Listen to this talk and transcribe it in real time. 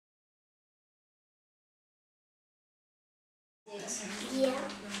Yeah.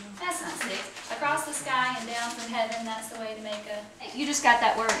 That's not 6. Across the sky and down from heaven, that's the way to make a... You just got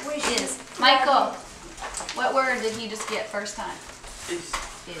that word, is. Michael, what word did he just get first time? Is.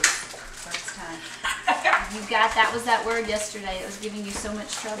 First time. You got, that was that word yesterday. It was giving you so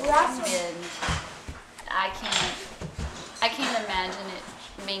much trouble. And I can't imagine it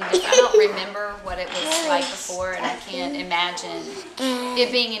being different. I don't remember what it was like before, and I can't imagine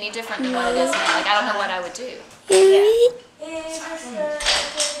it being any different than what it is now. Like, I don't know what I would do.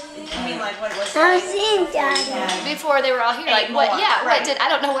 I mean, like what it was like before they were all here. Like, what? Yeah, right. I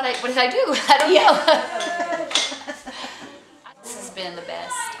don't know what did I do? I don't know. This has been the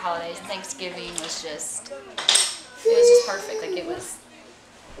best holidays. Thanksgiving was just perfect. Like, it was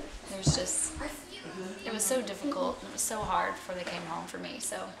so difficult. It was so hard before they came home for me.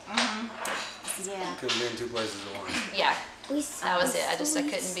 So, yeah. Couldn't be in 2 places at once. Yeah, that was it. I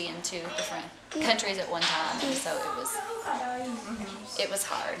couldn't be in 2 different countries at one time, and so it was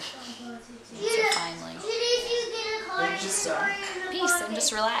hard. So finally, just peace and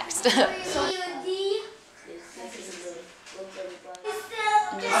just relaxed. I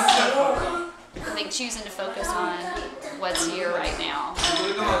think choosing to focus on what's here right now,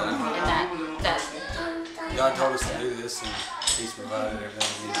 and that God told us to do this, and He's provided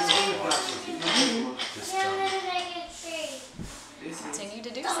everything we need so far.